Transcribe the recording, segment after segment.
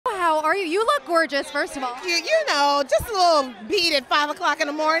How are you? You look gorgeous, first of all. You know, just a little beat at 5 o'clock in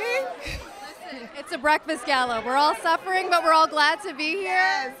the morning. Listen, it's a breakfast gala. We're all suffering, but we're all glad to be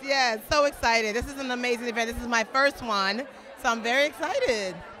here. Yes, so excited. This is an amazing event. This is my first one, so I'm very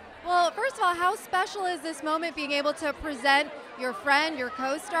excited. Well, first of all, how special is this moment being able to present your friend, your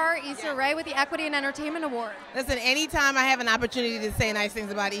co-star, Issa Rae, with the Equity and Entertainment Award? Listen, anytime I have an opportunity to say nice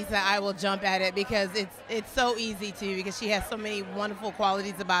things about Issa, I will jump at it because it's so easy to, because she has so many wonderful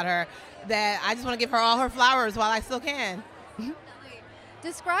qualities about her that I just want to give her all her flowers while I still can.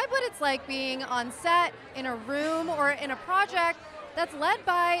 Describe what it's like being on set, in a room, or in a project that's led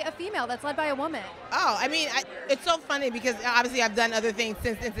by a female, that's led by a woman. Oh, I mean, it's so funny because obviously I've done other things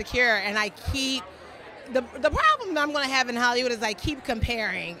since Insecure, and I keep, the problem that I'm going to have in Hollywood is I keep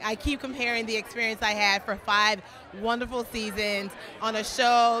comparing. I keep comparing the experience I had for 5 wonderful seasons on a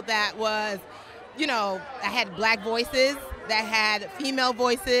show that was, you know, I had black voices, that had female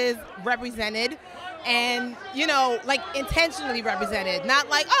voices represented, and, you know, like intentionally represented. Not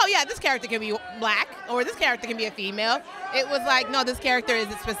like, oh yeah, this character can be black or this character can be a female. It was like, no, this character is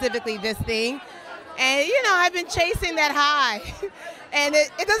specifically this thing. And, you know, I've been chasing that high. And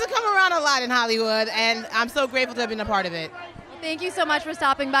it doesn't come around a lot in Hollywood, and I'm so grateful to have been a part of it. Well, thank you so much for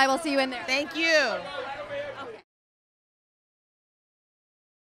stopping by. We'll see you in there. Thank you.